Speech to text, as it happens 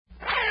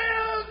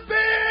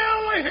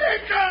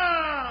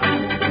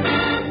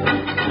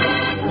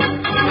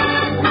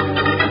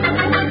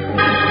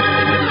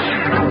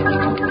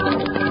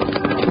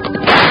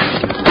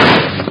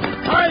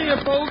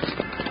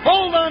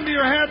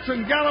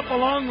Madison gallop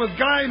along with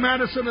Guy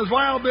Madison as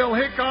Wild Bill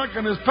Hickok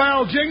and his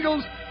pal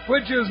Jingles,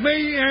 which is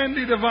me,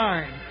 Andy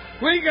Devine.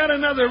 We got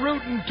another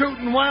rootin'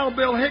 tootin' Wild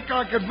Bill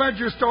Hickok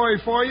adventure story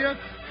for you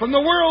from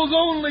the world's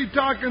only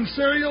talking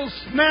cereal,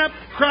 Snap,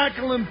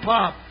 Crackle, and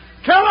Pop.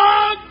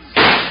 Kellogg's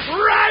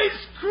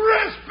Rice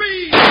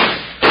Krispies!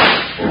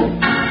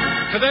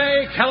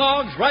 Today,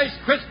 Kellogg's Rice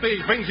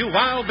Krispies brings you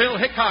Wild Bill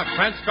Hickok,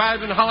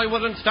 transcribed in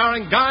Hollywood and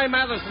starring Guy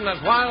Madison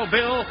as Wild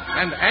Bill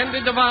and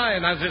Andy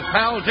Devine as his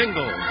pal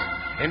Jingles.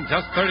 In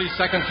just 30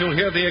 seconds, you'll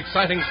hear the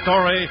exciting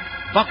story,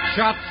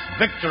 Buckshot's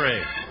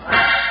Victory.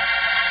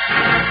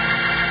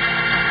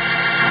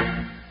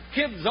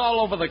 Kids all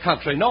over the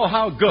country know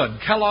how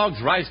good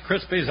Kellogg's Rice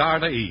Krispies are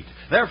to eat.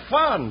 They're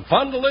fun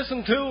to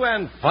listen to,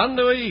 and fun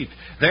to eat.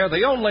 They're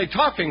the only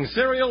talking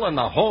cereal in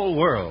the whole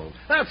world.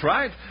 That's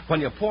right. When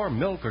you pour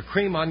milk or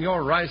cream on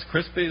your Rice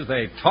Krispies,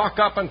 they talk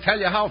up and tell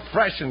you how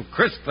fresh and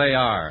crisp they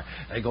are.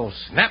 They go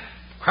snap,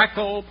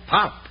 crackle,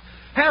 pop.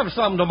 Have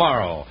some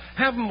tomorrow.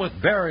 Have them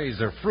with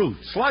berries or fruit,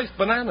 sliced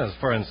bananas,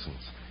 for instance.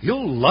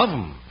 You'll love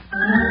them.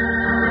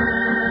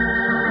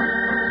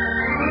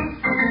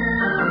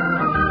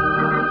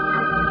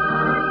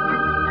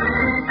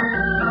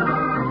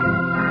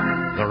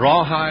 The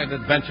rawhide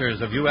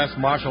adventures of U.S.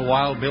 Marshal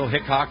Wild Bill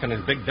Hickok and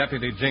his big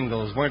deputy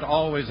Jingles weren't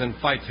always in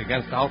fights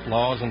against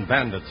outlaws and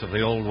bandits of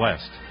the Old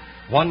West.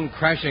 One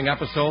crashing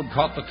episode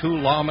caught the two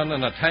lawmen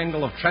in a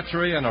tangle of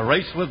treachery and a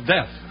race with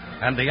death,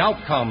 and the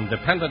outcome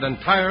depended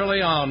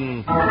entirely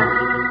on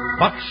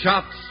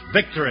Buckshot's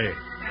victory.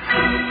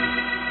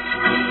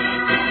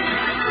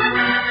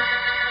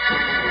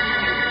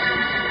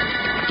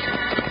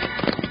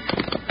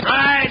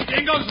 Ride,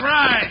 Jingles,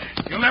 ride!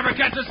 You'll never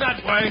catch us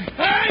that way.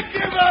 Hey,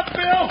 give up,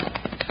 Bill!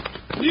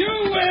 You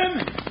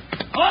win!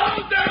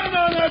 All down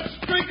on that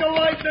streak of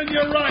light, then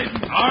you're riding.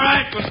 All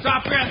right, we'll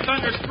stop here at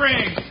Thunder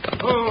Springs.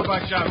 Oh,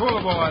 Buckshot,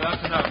 oh, boy,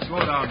 that's enough. Slow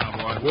down now,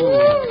 boy.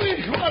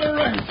 Woo, what a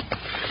race.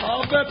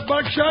 I'll bet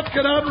Buckshot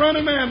could outrun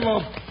an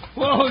antelope.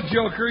 Whoa,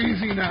 Joker,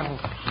 easy now.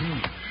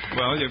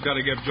 Well, you've got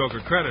to give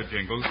Joker credit,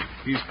 Jingles.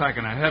 He's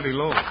packing a heavy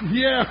load.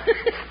 Yeah,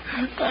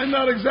 I'm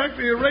not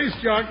exactly a race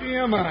jockey,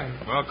 am I?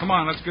 Well, come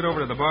on, let's get over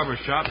to the barber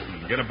shop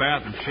and get a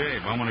bath and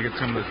shave. I want to get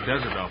some of this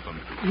desert off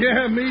them.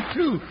 Yeah, me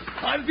too.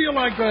 I feel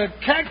like a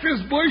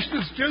cactus bush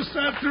that's just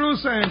sat through a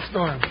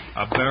sandstorm.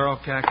 A barrel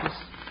cactus?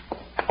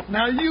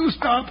 Now, you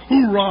stop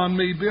hoorahing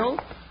me, Bill,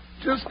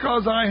 just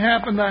 'cause I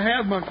happen to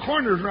have my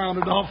corners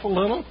rounded off a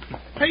little.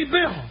 Hey,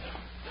 Bill,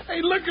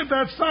 hey, look at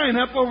that sign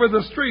up over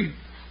the street.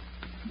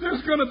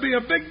 There's going to be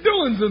a big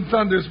doings in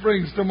Thunder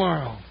Springs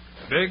tomorrow.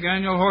 Big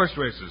annual horse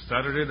races,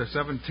 Saturday the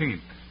 17th.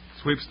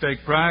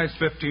 Sweepstake prize,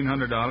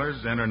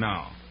 $1,500. Enter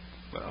now.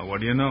 Well, what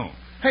do you know?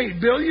 Hey,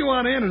 Bill, you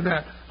want to enter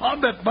that? I'll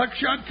bet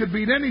Buckshot could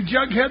beat any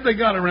jughead they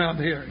got around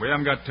here. We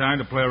haven't got time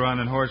to play around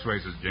in horse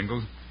races,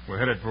 Jingles. We're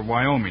headed for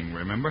Wyoming,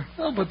 remember?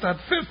 Oh, but that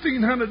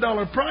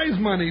 $1,500 prize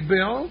money,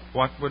 Bill.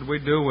 What would we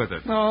do with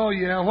it? Oh,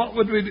 yeah, what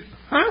would we do?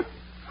 Huh?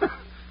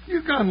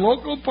 You gone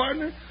local,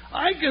 partner?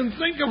 I can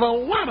think of a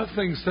lot of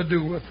things to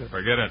do with it.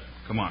 Forget it.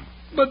 Come on.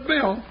 But,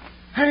 Bill,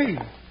 hey,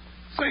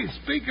 say,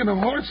 speaking of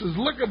horses,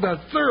 look at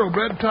that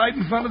thoroughbred tied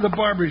in front of the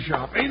barber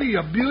shop. Ain't he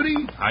a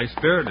beauty?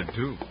 High-spirited,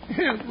 too.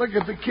 Yeah, look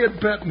at the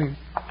kid petting him.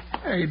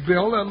 Hey,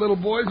 Bill, that little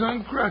boy's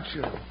on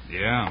crutches.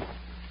 Yeah.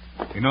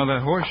 You know,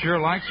 that horse sure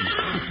likes him.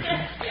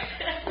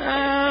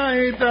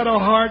 Ain't that a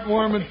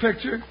heartwarming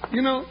picture?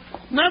 You know,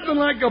 nothing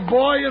like a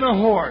boy and a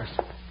horse.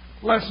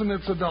 Lesson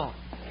it's a dog.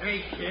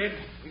 Hey, kid,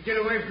 get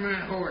away from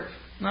that horse.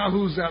 Now,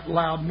 who's that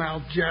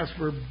loudmouth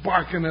Jasper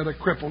barking at a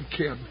crippled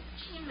kid?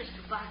 Gee,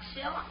 Mr.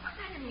 Boxell,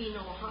 I didn't mean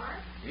no harm.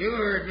 You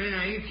heard me.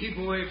 Now, you keep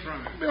away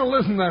from him. Bill,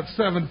 listen to that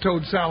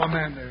seven-toed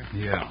salamander.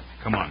 Yeah,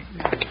 come on.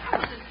 I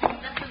wasn't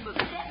doing nothing but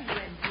petting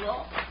him,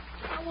 Bill.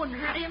 I wouldn't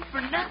hurt him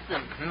for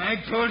nothing. And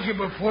I told you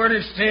before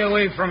to stay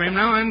away from him.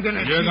 Now I'm going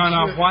to You're going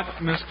to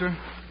what, mister?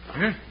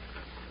 Huh?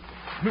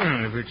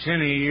 Well, if it's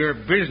any of your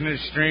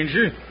business,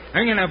 stranger,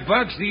 I'm going to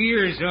box the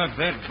ears off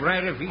that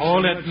brat if he...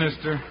 Hold it,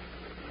 mister.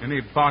 Any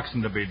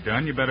boxing to be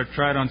done, you better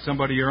try it on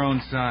somebody your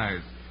own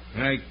size.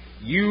 Like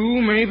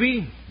you,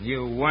 maybe?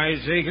 You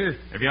wiseacre?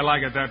 If you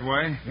like it that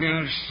way.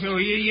 I'll show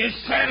you, you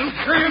saddle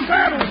cramp.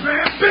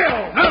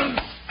 Bill! I'll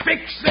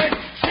fix that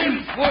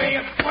chin for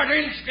you, what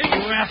instinct?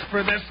 You asked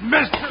for this,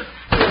 mister.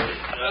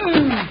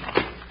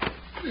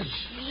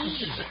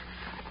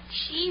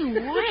 Gee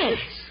whiz.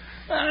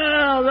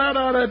 That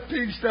ought to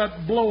teach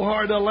that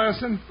blowhard a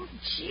lesson.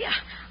 Gee,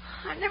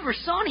 I never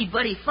saw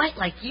anybody fight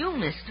like you,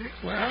 mister.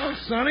 Well,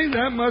 Sonny,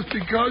 that must be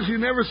because you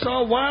never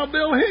saw Wild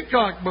Bill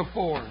Hickok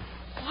before.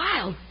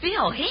 Wild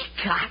Bill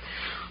Hickok?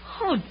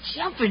 Oh,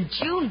 jumping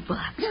June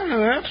bucks.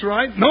 Yeah, that's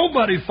right.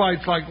 Nobody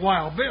fights like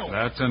Wild Bill.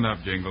 That's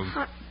enough, Jingles.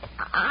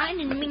 I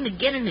didn't mean to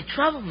get into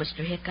trouble,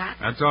 Mr. Hickok.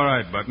 That's all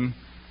right, Button.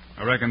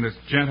 I reckon this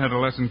gent had a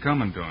lesson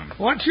coming to him.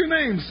 What's your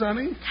name,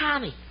 Sonny?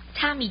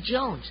 Tommy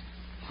Jones.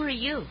 Who are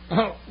you?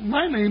 Oh,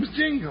 my name's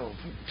Jingles.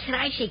 Can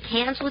I shake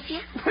hands with you?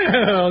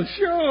 Well,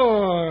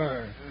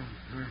 sure.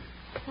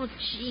 Oh,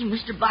 gee,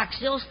 Mr.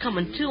 Boxell's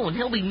coming too, and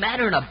he'll be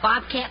madder than a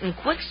bobcat in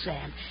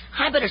quicksand.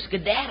 I better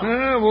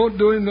skedaddle. Won't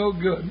do him no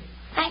good.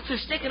 Thanks for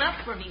sticking up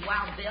for me,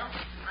 Wild Bill.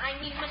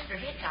 I mean Mr.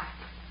 Hickok.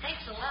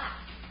 Thanks a lot.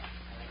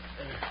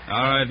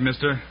 All right,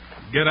 mister.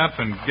 Get up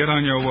and get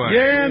on your way.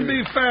 Yeah, and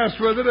be fast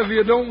with it if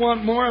you don't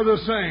want more of the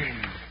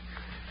same.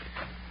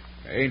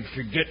 I ain't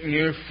forgetting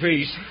your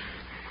face.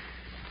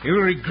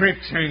 You'll regret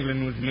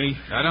tangling with me.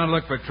 I don't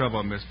look for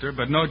trouble, mister,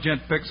 but no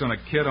gent picks on a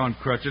kid on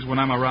crutches when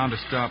I'm around to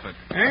stop it.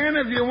 And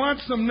if you want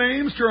some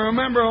names to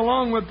remember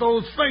along with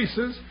those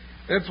faces,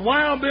 it's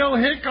Wild Bill,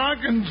 Hickok,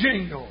 and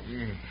Jingles.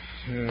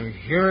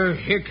 You're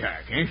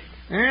Hickok, eh?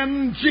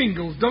 And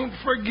Jingles, don't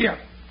forget.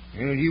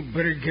 Well, you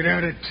better get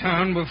out of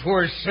town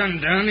before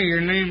sundown or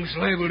your name's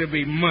liable to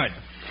be mud.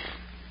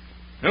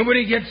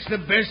 Nobody gets the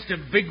best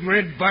of Big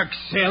Red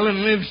Boxell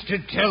and lives to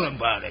tell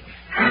about it.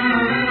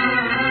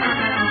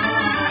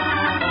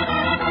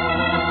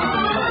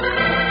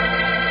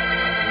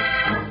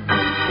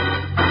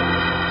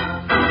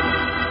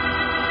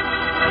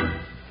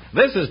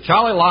 This is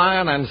Charlie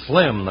Lion and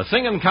Slim, the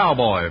singing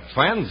cowboy,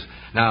 friends.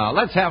 Now,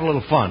 let's have a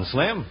little fun,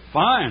 Slim.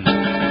 Fine.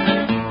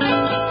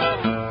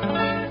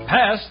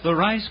 Pass the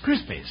Rice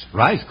Krispies.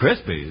 Rice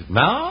Krispies?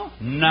 Now?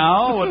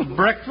 Now, at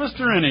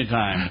breakfast or any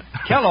time.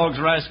 Kellogg's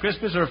Rice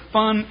Krispies are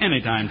fun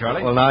anytime,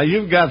 Charlie. Well, now,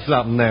 you've got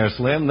something there,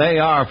 Slim. They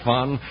are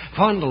fun.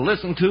 Fun to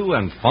listen to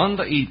and fun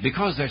to eat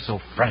because they're so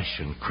fresh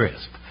and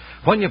crisp.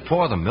 When you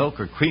pour the milk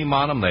or cream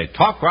on them, they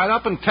talk right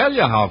up and tell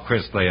you how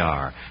crisp they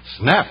are.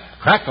 Snap,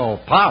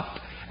 crackle, pop.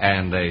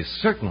 And they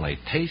certainly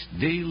taste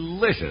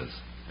delicious.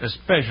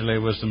 Especially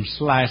with some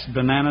sliced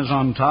bananas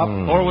on top,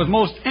 or with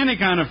most any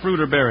kind of fruit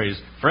or berries,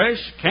 fresh,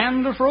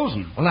 canned, or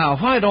frozen. Well, now,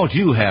 why don't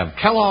you have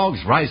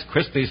Kellogg's Rice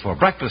Krispies for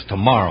breakfast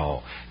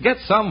tomorrow? Get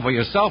some for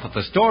yourself at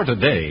the store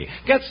today.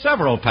 Get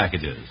several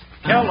packages.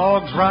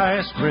 Kellogg's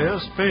Rice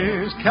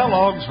Krispies,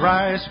 Kellogg's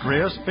Rice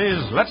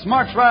Krispies. Let's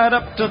march right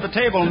up to the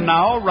table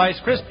now. Rice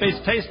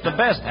Krispies taste the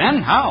best.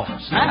 And how?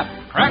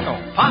 Snap,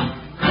 crackle, pop.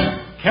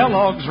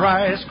 Kellogg's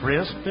Rice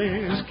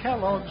Krispies,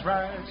 Kellogg's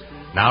Rice Krispies.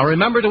 Now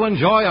remember to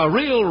enjoy a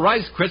real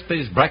Rice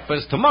Krispies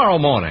breakfast tomorrow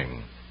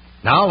morning.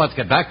 Now let's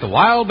get back to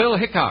Wild Bill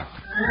Hickok.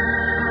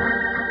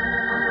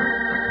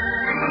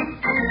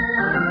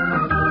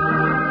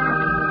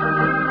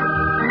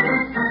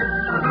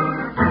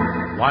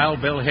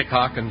 Wild Bill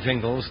Hickok and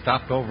Jingles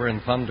stopped over in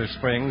Thunder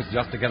Springs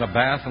just to get a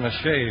bath and a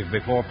shave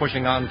before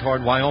pushing on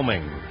toward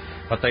Wyoming.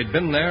 But they'd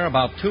been there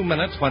about 2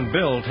 minutes when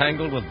Bill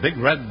tangled with Big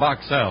Red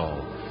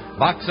Boxell.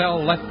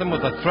 Boxell left them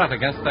with a threat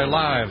against their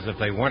lives if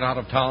they weren't out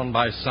of town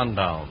by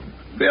sundown.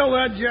 Bill,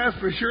 that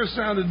Jasper sure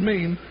sounded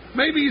mean.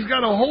 Maybe he's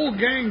got a whole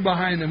gang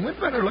behind him. We'd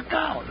better look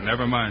out.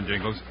 Never mind,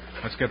 Jingles.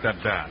 Let's get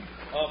that bath.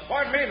 Oh,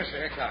 pardon me,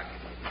 Mr. Hickok.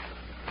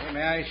 Hey,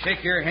 may I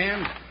shake your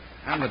hand?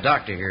 I'm the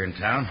doctor here in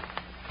town.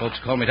 Folks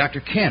call me Dr.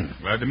 Ken.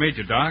 Glad to meet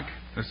you, Doc.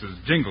 This is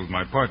Jingles,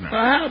 my partner.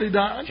 Howdy,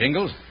 Doc.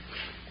 Jingles,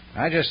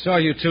 I just saw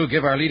you two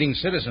give our leading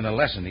citizen a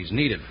lesson he's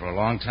needed for a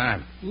long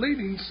time.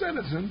 Leading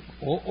citizen?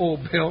 Oh,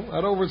 Bill,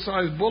 that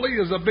oversized bully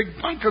is a big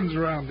pumpkins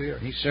around here.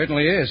 He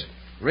certainly is.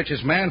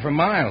 Richest man for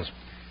miles.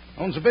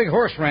 Owns a big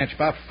horse ranch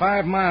about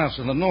 5 miles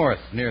to the north,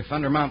 near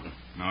Thunder Mountain.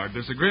 Our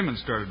disagreement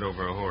started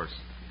over a horse.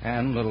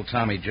 And little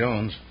Tommy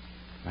Jones.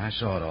 I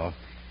saw it all.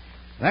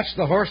 That's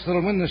the horse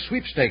that'll win the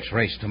sweepstakes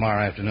race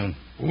tomorrow afternoon.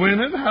 Win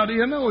it? How do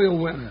you know he'll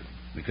win it?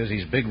 Because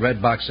he's Big Red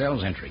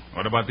Boxell's entry.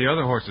 What about the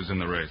other horses in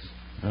the race?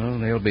 Oh,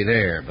 they'll be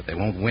there, but they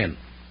won't win.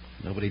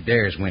 Nobody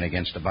dares win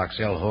against a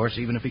Boxell horse,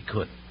 even if he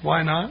could.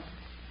 Why not?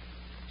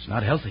 It's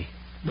not healthy.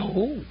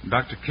 No.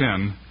 Dr.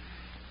 Ken,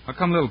 how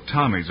come little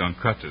Tommy's on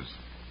crutches?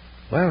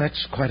 Well,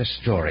 that's quite a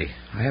story.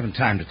 I haven't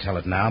time to tell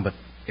it now, but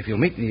if you'll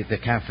meet me at the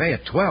cafe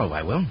at 12,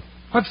 I will.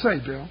 What say,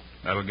 Bill?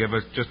 That'll give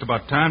us just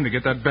about time to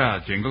get that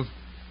bath, Jingles.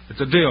 It's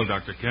a deal,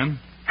 Dr. Ken.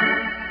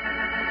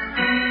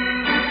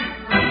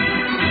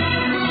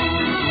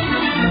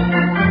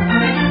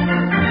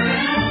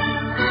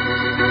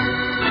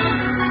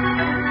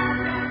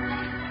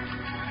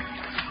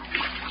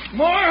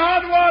 More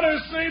hot water,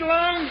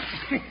 Sea-Lung.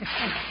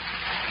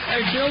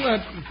 Hey, Bill,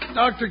 that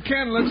Dr.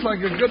 Ken looks like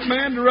a good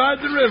man to ride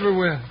the river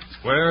with.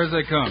 Square as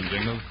they come,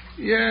 Jingles.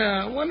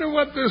 Yeah, I wonder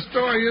what this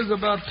story is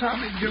about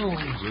Tommy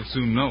Jones. We'll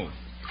soon know.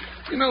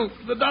 You know,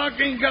 the doc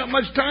ain't got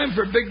much time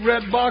for Big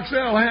Red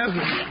Boxell, has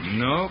he?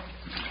 Nope.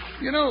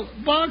 You know,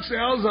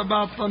 Boxell's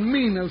about the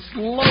meanest,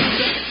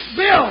 low-down...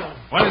 Bill!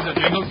 What is it,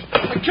 Jingles?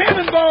 A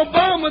cannonball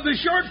bomb with a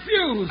short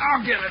fuse.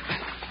 I'll get it.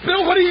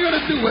 Bill, what are you going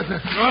to do with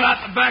it? Throw it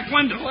out the back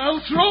window.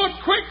 Well, throw it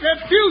quick.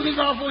 That fuse is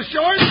awful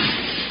short.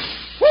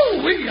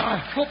 Woo-wee,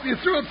 I hope you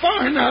threw it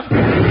far enough.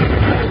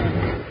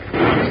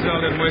 Boxell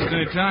didn't waste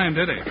any time,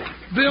 did he?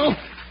 Bill,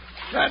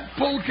 that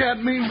polecat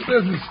means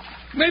business.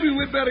 Maybe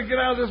we'd better get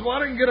out of this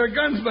water and get our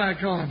guns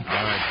back on. All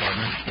right,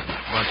 partner.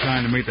 About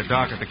time to meet the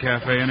doc at the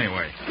cafe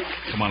anyway.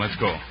 Come on, let's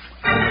go.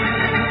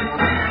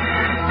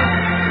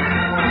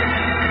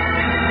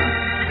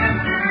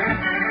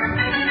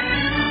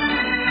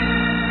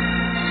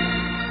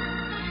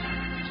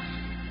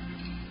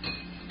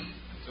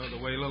 So the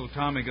way little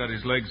Tommy got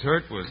his legs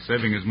hurt was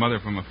saving his mother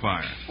from a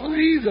fire. Well,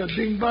 he's a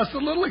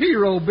ding-busted little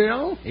hero,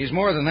 Bill. He's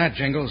more than that,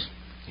 Jingles.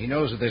 He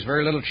knows that there's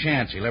very little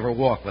chance he'll ever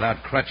walk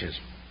without crutches.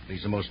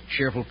 He's the most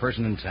cheerful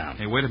person in town.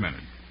 Hey, wait a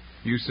minute.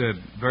 You said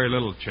very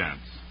little chance.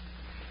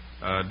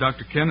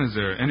 Dr. Ken, is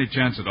there any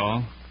chance at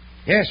all?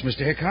 Yes,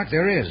 Mr. Hickok,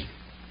 there is.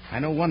 I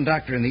know one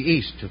doctor in the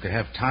East who could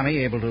have Tommy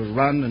able to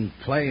run and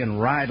play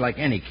and ride like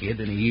any kid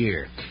in a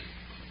year.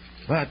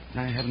 But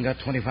I haven't got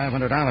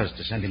 $2,500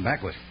 to send him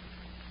back with.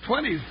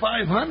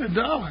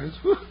 $2,500?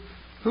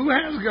 Who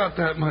has got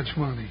that much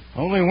money?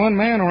 Only one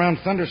man around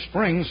Thunder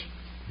Springs.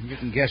 You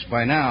can guess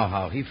by now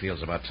how he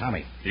feels about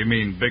Tommy. You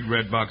mean Big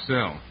Red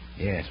Boxell?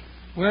 Yes.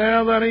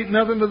 Well, that ain't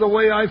nothing to the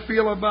way I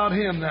feel about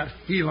him, that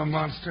Gila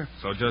monster.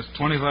 So just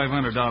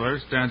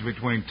 $2,500 stands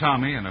between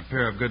Tommy and a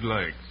pair of good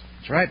legs.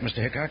 That's right,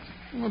 Mr. Hickok.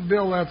 Well,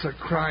 Bill, that's a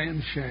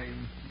crying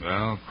shame.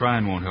 Well,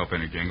 crying won't help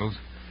any, Jingles.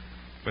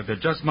 But there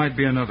just might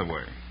be another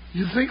way.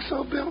 You think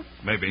so, Bill?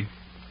 Maybe.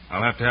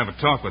 I'll have to have a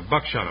talk with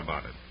Buckshot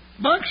about it.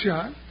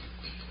 Buckshot?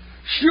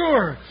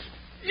 Sure.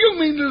 You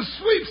mean the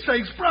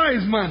sweepstakes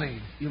prize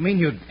money. You mean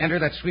you'd enter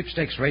that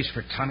sweepstakes race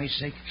for Tommy's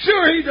sake?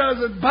 Sure he does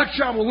it.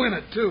 Buckshot will win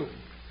it, too.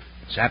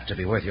 It's apt to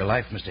be worth your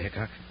life, Mr.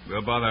 Hickok.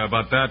 We'll bother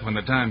about that when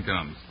the time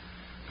comes.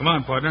 Come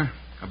on, partner.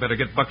 I better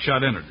get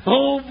Buckshot entered.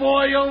 Oh,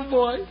 boy, oh,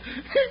 boy.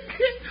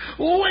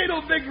 Well, wait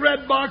till Big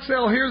Red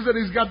Boxell hears that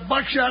he's got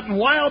Buckshot and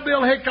Wild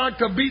Bill Hickok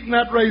to beat in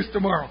that race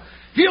tomorrow.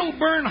 He'll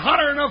burn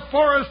hotter than a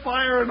forest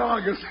fire in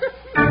August.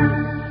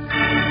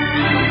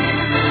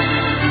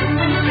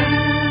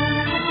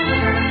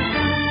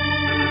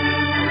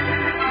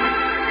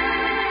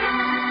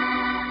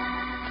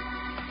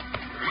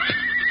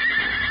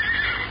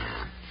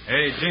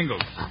 Hey,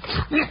 Jingles.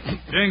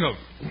 Jingles.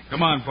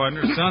 Come on,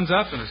 partner. Sun's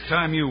up, and it's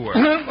time you work.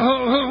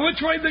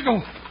 Which way they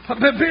go?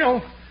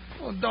 Bill.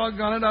 Oh,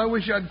 doggone it. I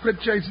wish I'd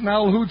quit chasing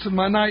owl hoots in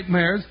my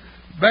nightmares.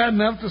 Bad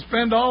enough to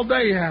spend all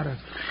day at it.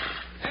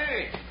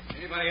 Hey,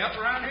 anybody up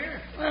around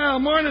here? Well,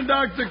 morning,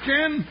 Dr.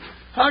 Ken.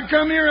 How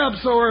come you're up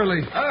so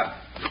early?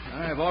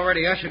 I've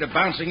already ushered a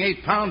bouncing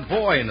 8-pound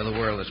boy into the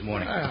world this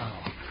morning.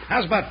 Well.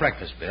 How's about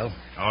breakfast, Bill?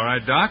 All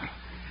right, Doc.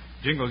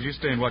 Jingles, you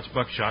stay and watch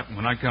Buckshot, and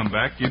when I come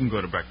back, you can go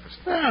to breakfast.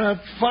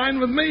 That's fine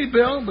with me,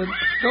 Bill, but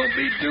don't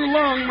be too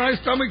long. My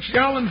stomach's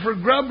yowling for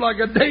grub like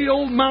a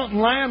day-old mountain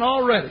lion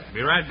already.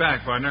 Be right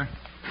back, partner.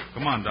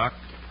 Come on, Doc.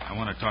 I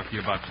want to talk to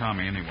you about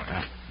Tommy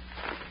anyway.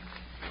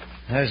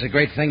 That's a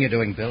great thing you're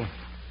doing, Bill.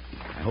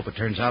 I hope it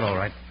turns out all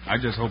right. I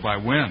just hope I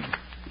win.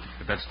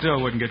 But that still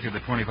wouldn't get you the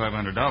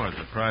 $2,500.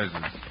 The prize is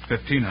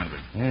 $1,500.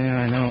 Yeah,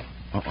 I know.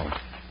 Uh-oh.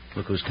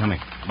 Look who's coming.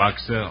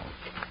 Boxell.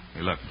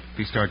 Hey, look, if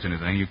he starts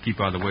anything, you keep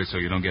out of the way so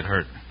you don't get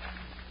hurt.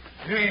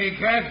 Hey,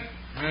 Hickok,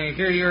 I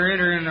hear you're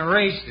entering the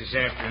race this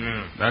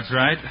afternoon. That's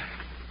right.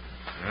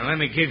 Now, let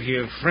me give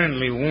you a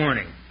friendly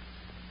warning.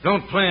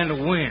 Don't plan to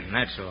win,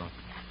 that's all.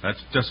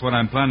 That's just what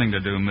I'm planning to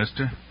do,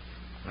 mister.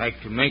 Like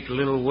to make a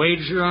little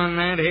wager on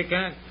that,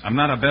 Hickok? I'm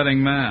not a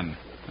betting man,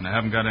 and I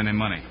haven't got any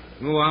money.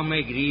 Oh, I'll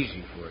make it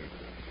easy for you.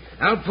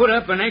 I'll put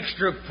up an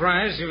extra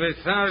prize of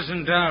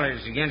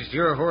 $1,000 against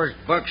your horse,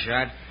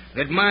 Buckshot,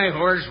 that my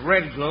horse,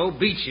 Red Glow,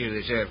 beats you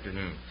this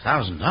afternoon.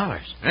 $1,000?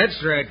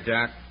 That's right,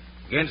 Doc.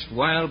 Against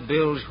Wild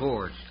Bill's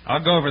horse.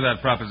 I'll go over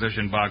that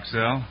proposition,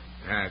 Boxell.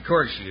 Of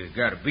course, you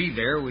got to be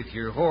there with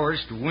your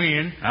horse to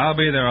win. I'll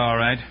be there, all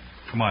right.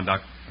 Come on,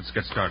 Doc. Let's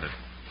get started.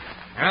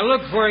 I'll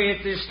look for you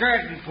at the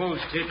starting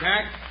post,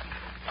 Hickok.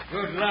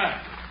 Good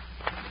luck.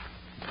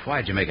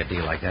 Why'd you make a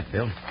deal like that,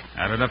 Bill?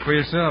 Add it up for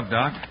yourself,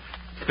 Doc.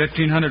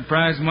 $1,500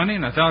 prize money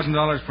and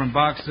 $1,000 from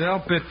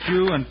Boxell pit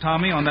you and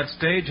Tommy on that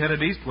stage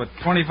headed east with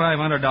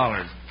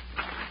 $2,500.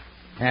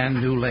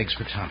 And new legs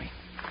for Tommy.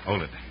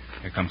 Hold it.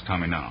 Here comes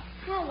Tommy now.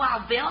 Oh,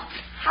 Wild Bill.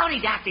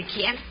 Howdy, Dr.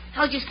 Ken. I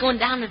was just going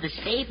down to the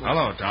stables.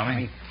 Hello,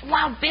 Tommy.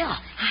 Wild Bill,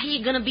 how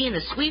you going to be in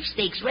the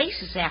sweepstakes race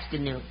this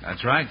afternoon?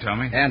 That's right,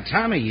 Tommy. And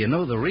Tommy, you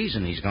know the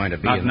reason he's going to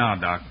be... Not now,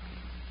 Doc.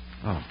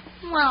 Oh.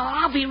 Well,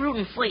 I'll be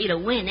rooting for you to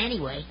win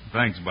anyway.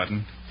 Thanks,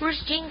 Button.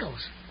 Where's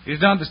Jingles?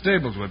 He's down at the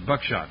stables with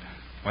Buckshot.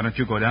 Why don't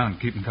you go down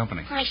and keep him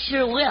company? I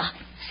sure will.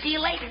 See you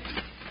later.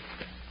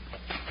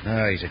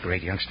 Oh, he's a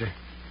great youngster.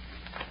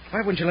 Why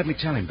wouldn't you let me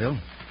tell him, Bill?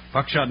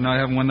 Buckshot and I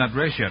haven't won that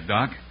race yet,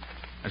 Doc.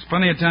 There's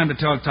plenty of time to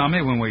tell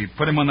Tommy when we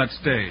put him on that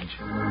stage.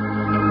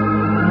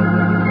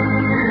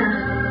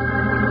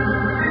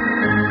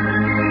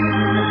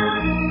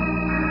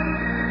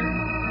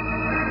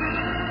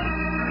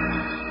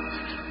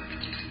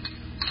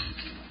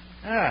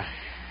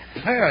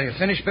 Well, you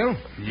finished, Bill?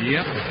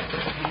 Yep.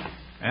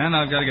 And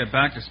I've got to get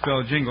back to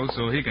spell Jingles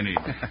so he can eat.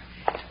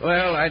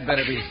 Well, I'd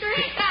better be... Mr.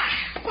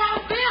 Hickok!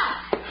 Wild Bill!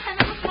 I've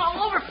been looking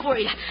all over for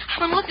you. I've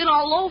been looking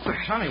all over.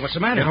 Tommy, what's the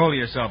matter? Get hold of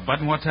yourself,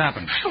 Button. What's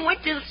happened? I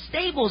went to the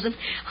stables and,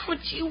 oh,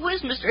 gee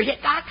whiz, Mr.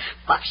 Hickok,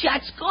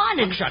 Buckshot's gone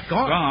and... Buckshot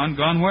gone?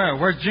 Gone where?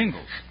 Where's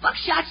Jingles?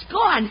 Buckshot's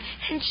gone,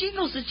 and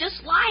Jingles is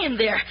just lying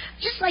there,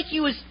 just like he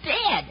was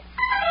dead.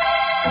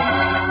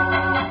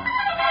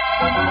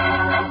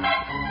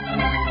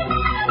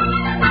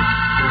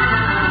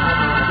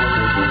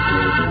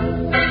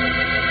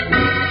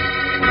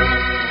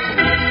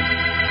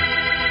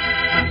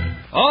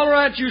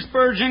 right, you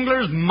spur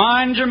jinglers.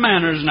 Mind your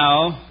manners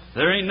now.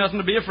 There ain't nothing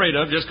to be afraid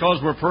of just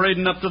 'cause we're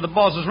parading up to the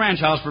boss's ranch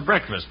house for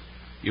breakfast.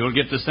 You'll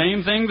get the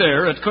same thing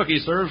there at cookie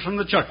serves from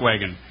the chuck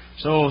wagon.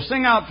 So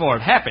sing out for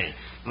it, happy,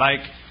 like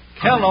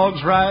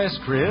Kellogg's Rice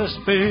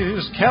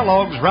Krispies,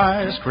 Kellogg's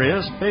Rice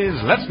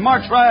Krispies. Let's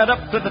march right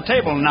up to the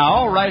table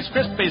now. Rice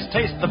Krispies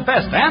taste the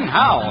best, and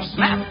how?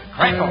 Snap,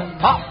 crackle,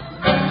 pop.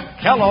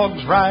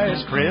 Kellogg's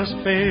Rice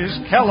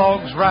Krispies,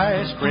 Kellogg's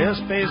Rice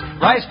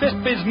Krispies. Rice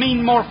Krispies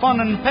mean more fun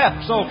and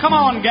pep, so come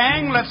on,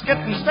 gang, let's get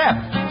in step.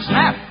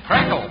 Snap,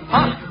 crackle,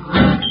 pop.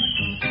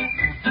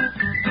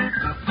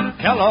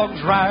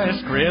 Kellogg's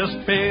Rice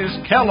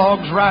Krispies,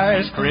 Kellogg's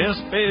Rice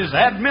Krispies.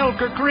 Add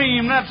milk or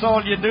cream, that's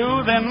all you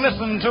do. Then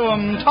listen to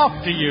 'em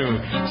talk to you.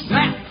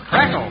 Snap,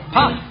 crackle,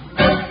 pop.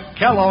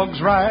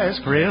 Kellogg's Rice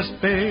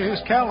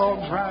Krispies,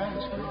 Kellogg's Rice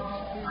Krispies.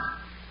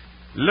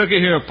 Looky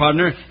here,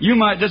 partner. You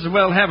might just as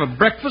well have a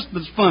breakfast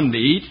that's fun to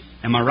eat.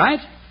 Am I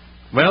right?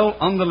 Well,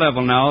 on the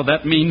level now,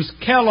 that means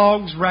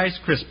Kellogg's Rice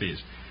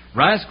Krispies.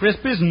 Rice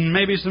Krispies and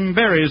maybe some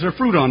berries or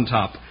fruit on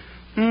top.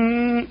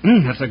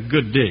 That's a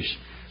good dish.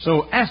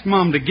 So ask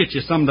Mom to get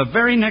you some the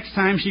very next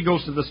time she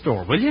goes to the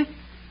store, will you?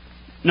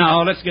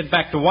 Now, let's get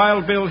back to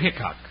Wild Bill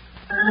Hickok.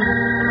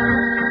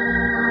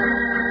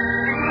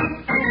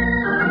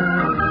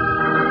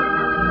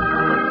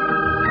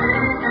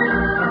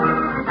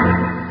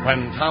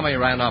 When Tommy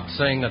ran up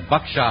saying that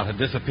Buckshot had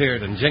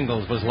disappeared and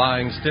Jingles was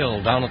lying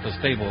still down at the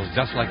stables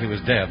just like he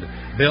was dead,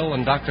 Bill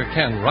and Dr.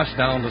 Ken rushed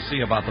down to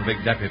see about the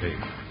big deputy.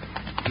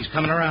 He's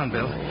coming around,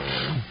 Bill.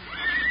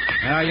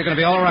 Now, you're going to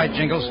be all right,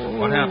 Jingles.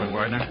 What happened,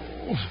 Widener?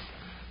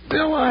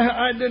 Bill,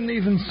 I didn't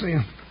even see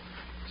him.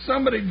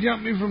 Somebody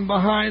jumped me from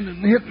behind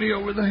and hit me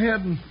over the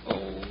head, and,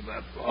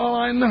 that's all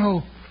I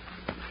know.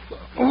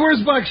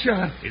 Where's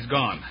Buckshot? He's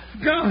gone.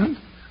 Gone?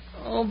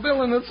 Oh,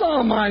 Bill, and it's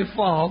all my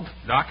fault.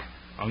 Doc,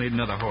 I'll need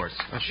another horse.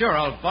 Well, sure,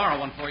 I'll borrow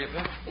one for you,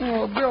 Bill.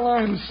 Oh, Bill,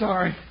 I'm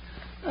sorry.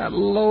 That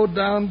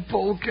low-down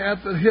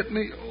polecat that hit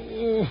me,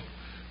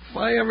 if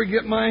I ever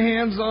get my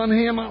hands on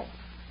him, I'll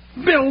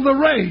build the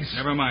race.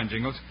 Never mind,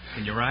 Jingles.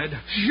 Can you ride?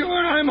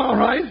 Sure, I'm all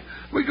right.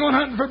 We going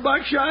hunting for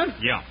Buckshot?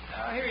 Yeah.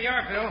 Here you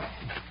are, Bill.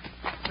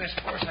 Best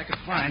horse I could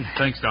find.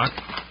 Thanks, Doc.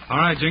 All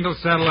right, Jingles,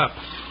 saddle up.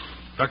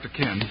 Dr.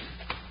 Ken,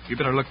 you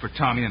better look for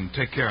Tommy and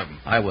take care of him.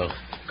 I will.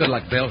 Good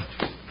luck, Bill.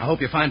 I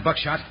hope you find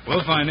Buckshot.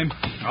 We'll find him.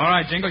 All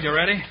right, Jingles, you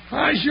ready?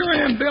 I sure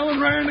am, Bill, and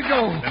raring to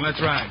go. Then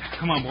let's ride.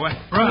 Come on, boy.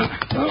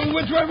 Run.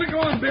 Which way are we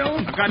going, Bill?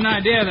 I've got an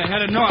idea. They're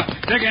headed north.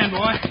 Dig in,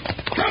 boy.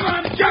 Come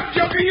on, jump,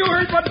 Joker. You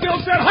heard what Bill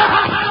said. Ha,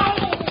 ha,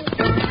 ha!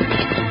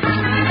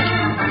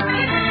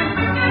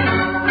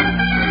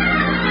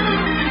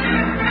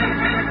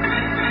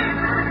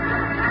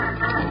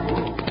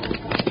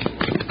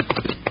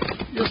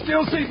 You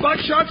still see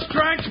Buckshot's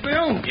tracks,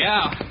 Bill?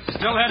 Yeah.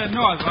 Still headed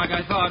north, like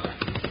I thought.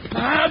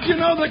 How'd you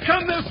know they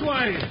come this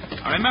way?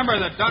 I remember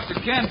that Dr.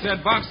 Ken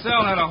said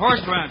Boxell had a horse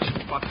ranch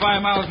about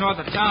 5 miles north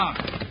of town.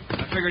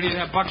 I figured he'd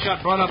have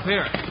Buckshot brought up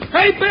here.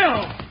 Hey,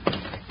 Bill!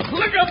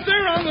 Look up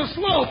there on the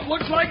slope.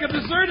 Looks like a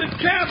deserted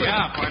cabin.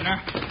 Yeah,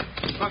 partner.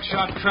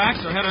 Buckshot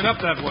tracks are headed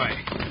up that way.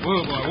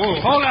 Whoa, boy,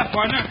 whoa. Hold that,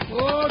 partner.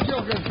 Oh,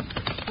 Joker.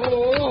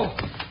 Oh.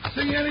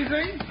 See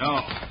anything?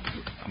 No.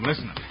 I'm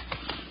listening.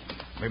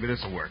 Maybe this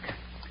will work.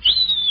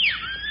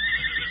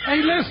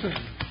 Hey, listen.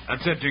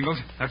 That's it, Jingles.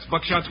 That's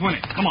Buckshot's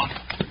winning. Come on.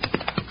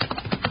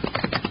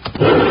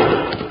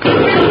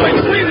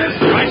 Let's see this.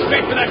 Right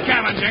straight for that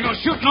cabin, Jingles.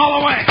 Shooting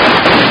all the way.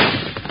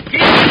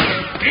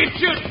 Keep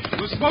shooting.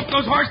 We'll smoke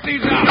those horse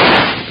thieves out.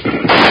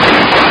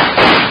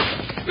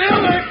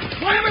 Bill, they're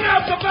climbing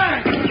out the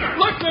back.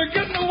 Look, they're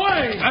getting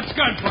away. That's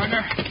good,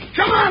 partner.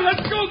 Come on,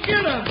 let's go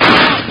get them.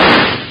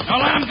 Now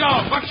let him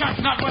go.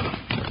 Buckshot's not with them.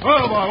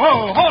 Whoa, boy,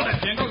 whoa. Hold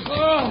it, Jingles.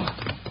 Oh,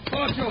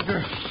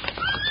 Joker.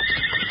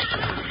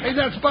 Hey,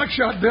 that's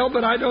Buckshot, Bill,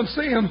 but I don't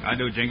see him. I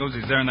do, Jingles.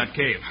 He's there in that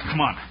cave. Come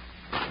on.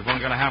 We've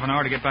only got a half an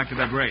hour to get back to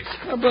that race.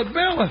 But,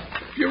 Bill,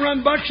 if you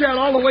run Buckshot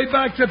all the way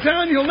back to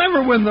town, you'll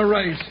never win the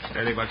race.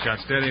 Steady, Buckshot.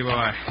 Steady,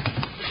 boy.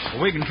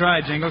 Well, we can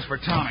try, Jingles, for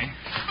Tommy.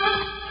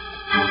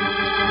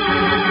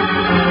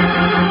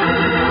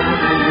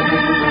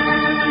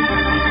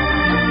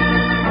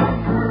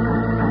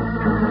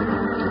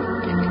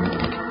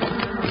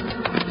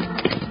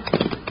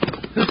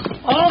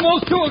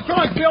 Almost 2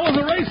 o'clock, Bill, and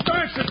the race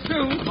starts at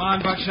 2. Come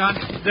on, Buckshot.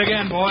 Dig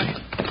in, boy.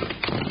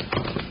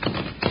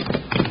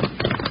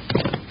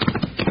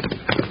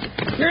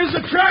 Here's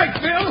the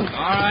track, Bill.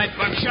 All right,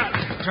 Buckshot.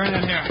 Turn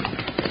in here.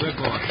 Good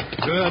boy.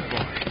 Good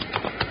boy.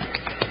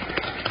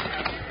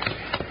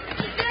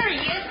 There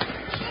he is.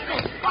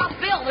 Jingles, Bob,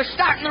 Bill, they're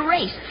starting the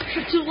race.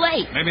 You're too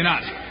late. Maybe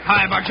not.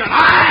 Hi, Buckshot.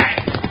 Hi!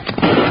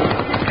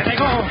 Here they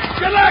go.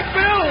 Good luck,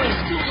 Bill.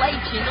 It's too late,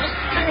 Jingles.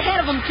 You're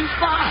ahead of them too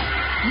far.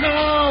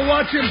 No,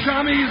 watch him,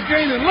 Tommy. He's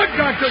gaining. Look,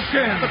 Dr.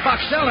 Ken. But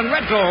Boxell and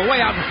Redco are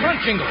way out in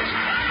front, Jingles.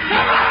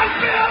 Come on,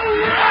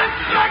 Bill. Run,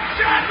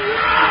 Buckshot,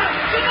 run.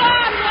 Come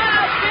on,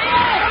 now,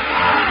 Bill. Come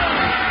on.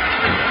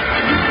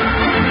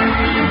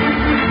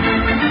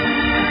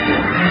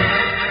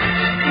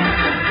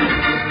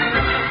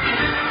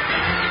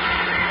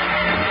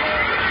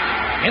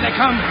 Here they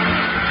come.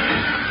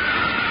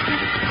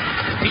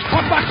 He's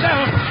caught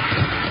Boxell.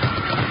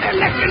 They're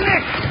neck and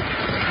neck.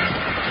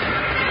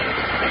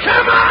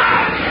 Come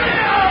on,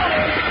 Bill!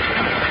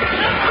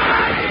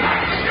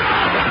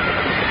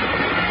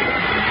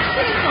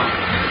 Jingle!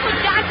 But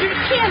Dr.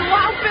 Ken,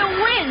 Wild Bill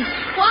wins.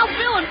 Wild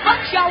Bill and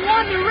Buckshot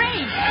won the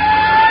race.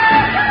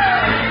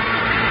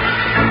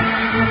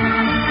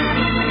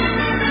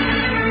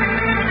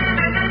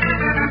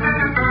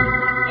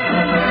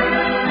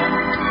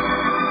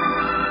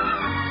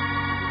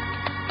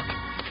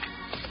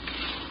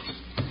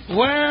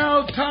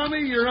 Well,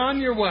 Tommy, you're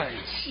on your way.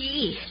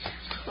 Gee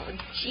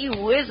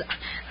whiz.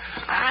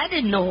 I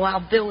didn't know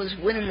Wild Bill was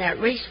winning that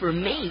race for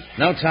me.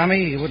 No,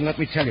 Tommy, he wouldn't let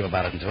me tell you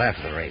about it until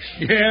after the race.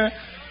 Yeah,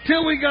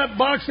 till we got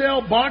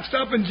Boxell boxed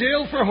up in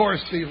jail for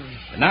horse stealing.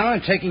 But now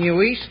I'm taking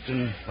you east,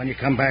 and when you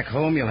come back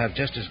home, you'll have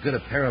just as good a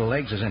pair of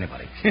legs as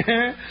anybody.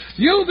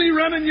 You'll be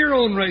running your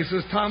own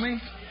races,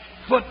 Tommy.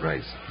 Foot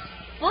races.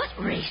 Foot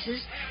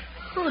races?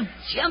 Oh,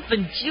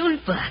 jumping June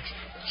bucks.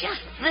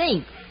 Just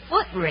think.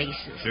 Foot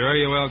races. Sure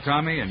you will,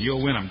 Tommy, and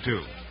you'll win them,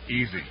 too.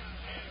 Easy.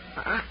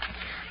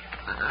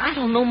 I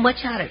don't know much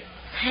how to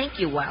thank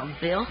you, Wild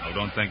Bill. Oh,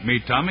 don't thank me,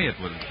 Tommy. It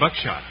was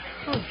Buckshot.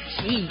 Oh,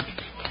 gee.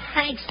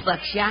 Thanks,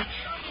 Buckshot.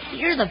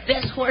 You're the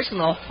best horse in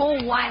the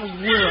whole wide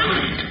world.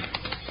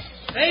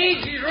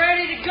 Stage is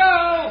ready to go.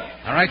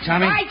 All right,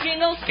 Tommy. Bye,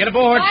 Jingles. Get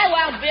aboard. Bye,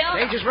 Wild Bill.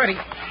 Stage is ready.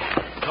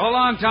 So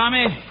long,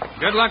 Tommy.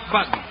 Good luck,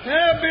 Button.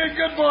 Yeah, be a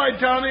good boy,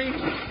 Tommy.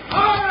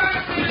 All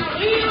right, Bill.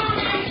 Heel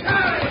and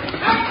time.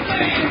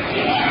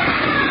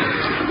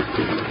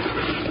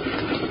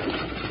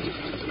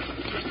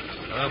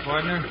 Hello,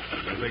 partner.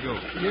 Here they go.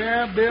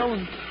 Yeah, Bill,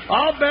 and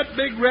I'll bet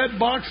Big Red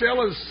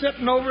Boxell is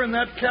sitting over in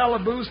that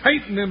calaboose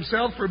hating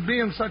himself for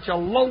being such a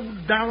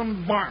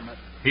low-down varmint.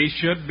 He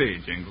should be,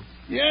 Jingle.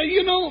 Yeah,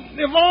 you know,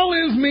 if all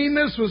his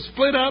meanness was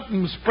split up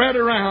and spread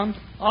around,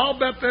 I'll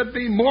bet there'd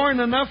be more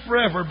than enough for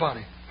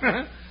everybody.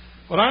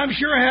 But I'm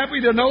sure happy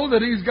to know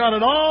that he's got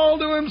it all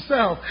to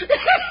himself.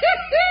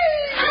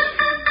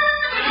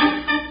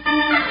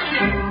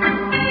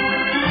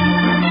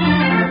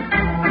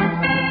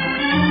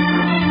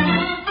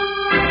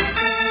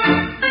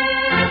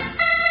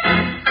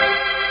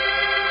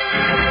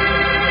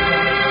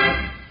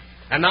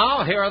 And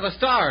now, here are the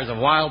stars of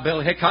Wild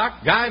Bill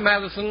Hickok, Guy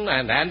Madison,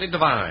 and Andy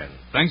Devine.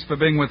 Thanks for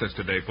being with us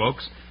today,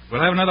 folks.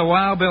 We'll have another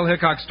Wild Bill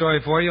Hickok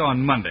story for you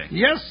on Monday.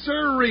 Yes,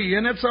 sirree,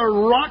 and it's a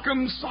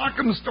rock'em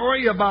sock'em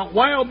story about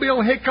Wild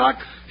Bill Hickok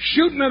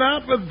shooting it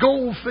out with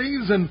gold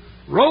thieves and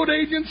road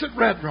agents at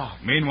Red Rock.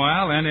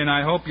 Meanwhile, Andy and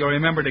I hope you'll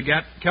remember to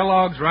get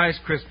Kellogg's Rice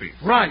Krispies.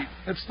 Right.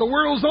 It's the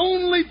world's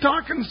only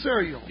talking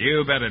cereal.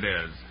 You bet it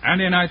is.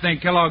 Andy and I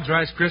think Kellogg's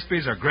Rice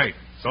Krispies are great.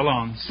 So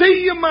long.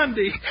 See you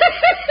Monday.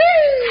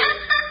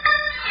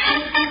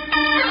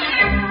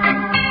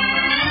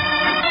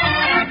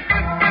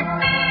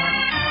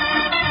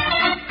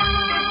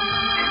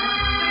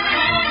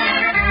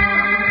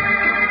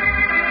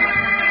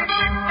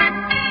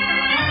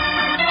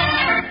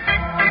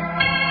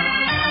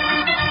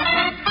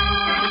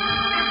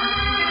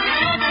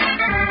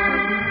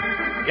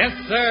 Yes,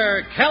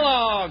 sir.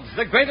 Kellogg's,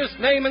 the greatest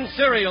name in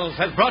cereals,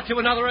 has brought you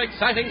another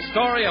exciting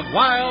story of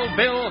Wild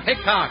Bill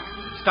Hickok,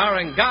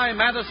 starring Guy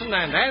Madison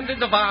and Andy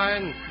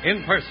Devine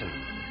in person.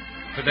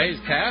 Today's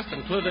cast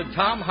included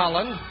Tom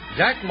Holland,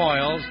 Jack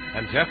Moyles,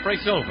 and Jeffrey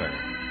Silver.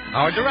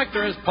 Our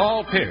director is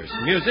Paul Pierce.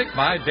 Music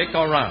by Dick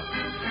Oran.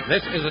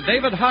 This is a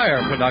David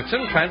Heyer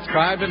production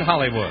transcribed in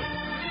Hollywood.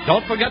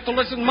 Don't forget to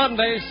listen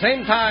Monday,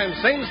 same time,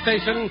 same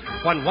station,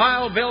 when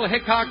Wild Bill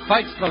Hickok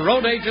fights the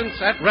road agents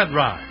at Red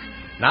Rock.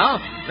 Now,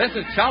 this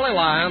is Charlie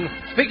Lyon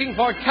speaking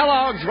for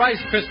Kellogg's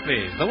Rice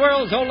Krispies, the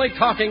world's only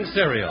talking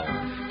cereal.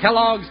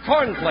 Kellogg's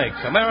Corn Flakes,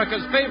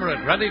 America's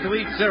favorite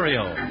ready-to-eat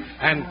cereal.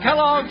 And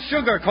Kellogg's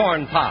Sugar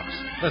Corn Pops,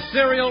 the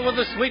cereal with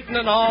the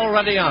sweetening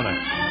already on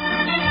it.